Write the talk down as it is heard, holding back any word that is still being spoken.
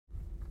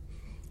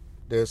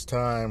This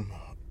time,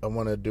 I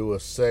want to do a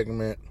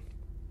segment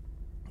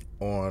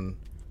on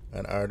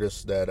an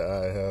artist that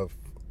I have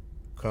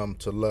come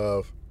to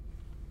love.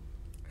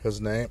 His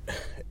name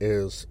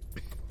is.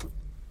 I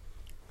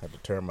had to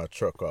turn my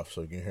truck off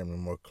so you can hear me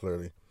more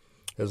clearly.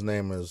 His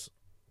name is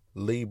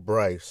Lee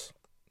Brice,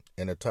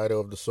 and the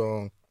title of the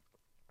song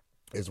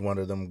is One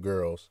of Them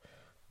Girls.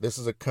 This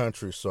is a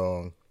country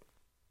song,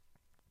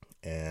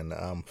 and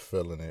I'm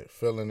feeling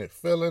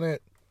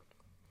it.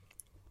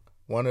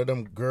 One of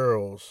them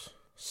girls.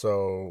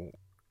 So,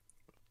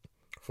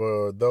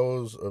 for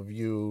those of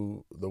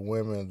you, the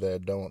women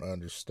that don't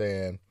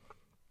understand,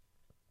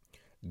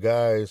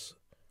 guys,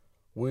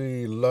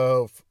 we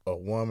love a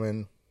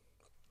woman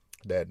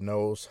that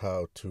knows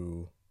how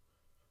to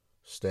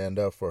stand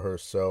up for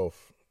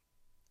herself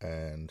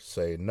and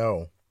say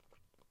no.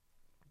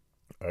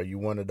 Are you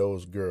one of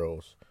those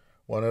girls?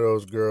 One of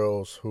those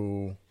girls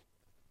who,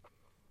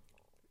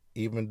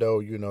 even though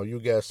you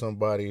got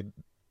somebody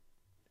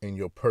in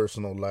your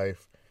personal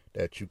life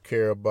that you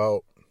care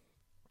about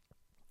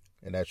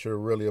and that you're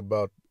really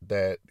about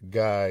that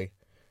guy,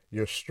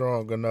 you're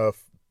strong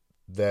enough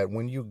that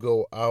when you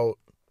go out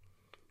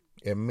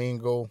and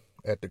mingle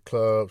at the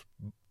clubs,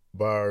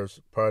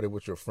 bars, party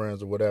with your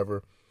friends or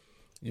whatever,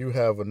 you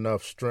have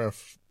enough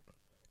strength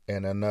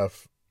and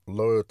enough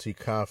loyalty,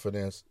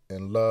 confidence,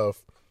 and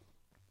love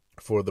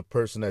for the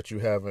person that you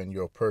have in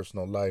your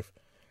personal life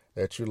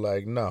that you're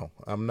like, no,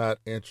 I'm not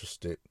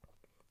interested.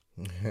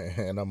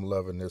 And I'm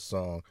loving this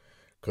song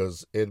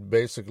because it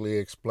basically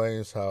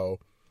explains how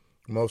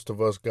most of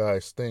us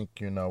guys think.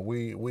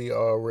 We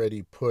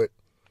already put,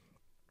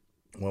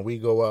 when we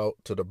go out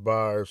to the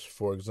bars,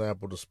 for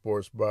example, the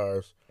sports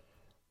bars,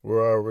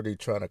 we're already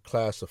trying to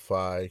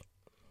classify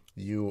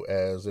you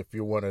as if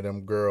you're one of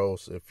them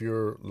girls, if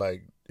you're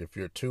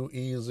too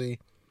easy,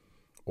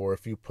 or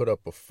if you put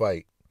up a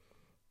fight.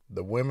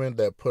 The women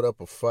that put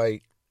up a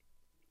fight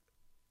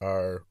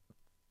are,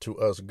 to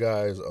us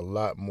guys, a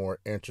lot more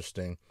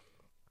interesting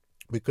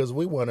because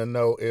we want to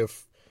know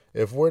if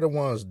we're the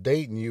ones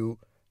dating you,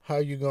 how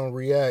you going to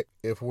react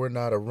if we're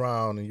not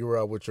around and you're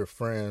out with your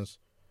friends.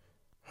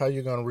 How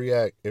you going to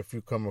react if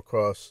you come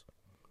across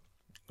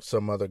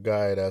some other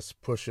guy that's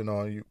pushing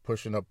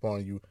up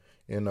on you,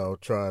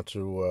 trying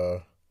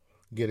to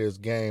get his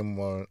game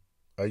on?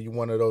 Are you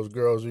one of those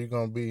girls? Are you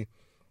going to be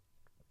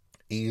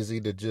easy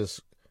to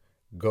just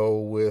go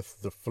with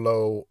the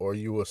flow, or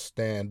you a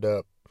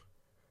stand-up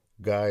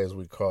guy, as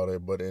we call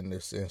it, but in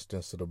this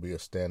instance, it'll be a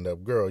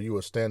stand-up girl. You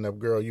a stand-up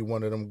girl, you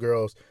one of them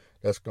girls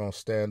that's going to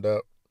stand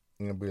up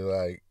and be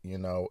like,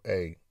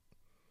 hey,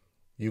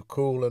 you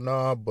cool and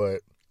all,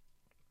 but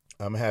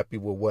I'm happy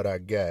with what I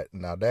got.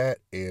 Now, that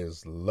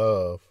is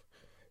love.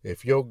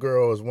 If your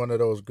girl is one of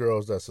those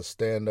girls that's a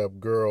stand-up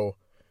girl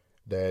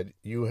that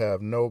you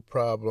have no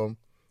problem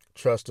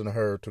trusting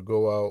her to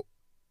go out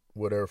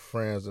with her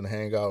friends and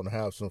hang out and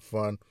have some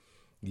fun,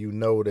 you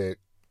know that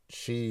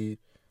she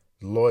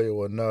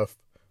loyal enough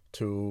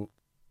to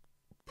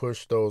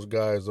push those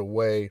guys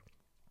away,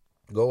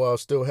 go out,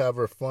 still have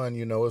her fun,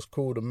 it's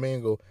cool to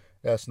mingle,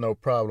 that's no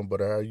problem. But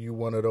are you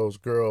one of those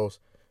girls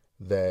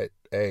that,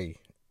 hey,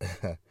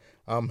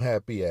 I'm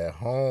happy at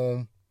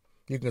home,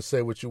 you can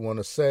say what you want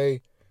to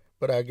say,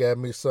 but I got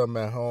me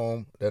something at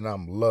home, then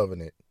I'm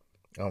loving it,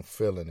 I'm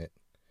feeling it.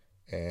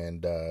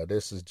 And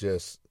this is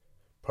just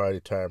party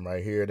time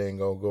right here. It ain't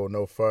gonna go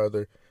no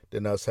farther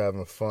than us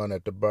having fun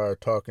at the bar,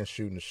 talking,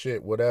 shooting the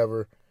shit,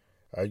 whatever.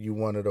 Are you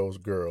one of those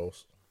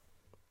girls?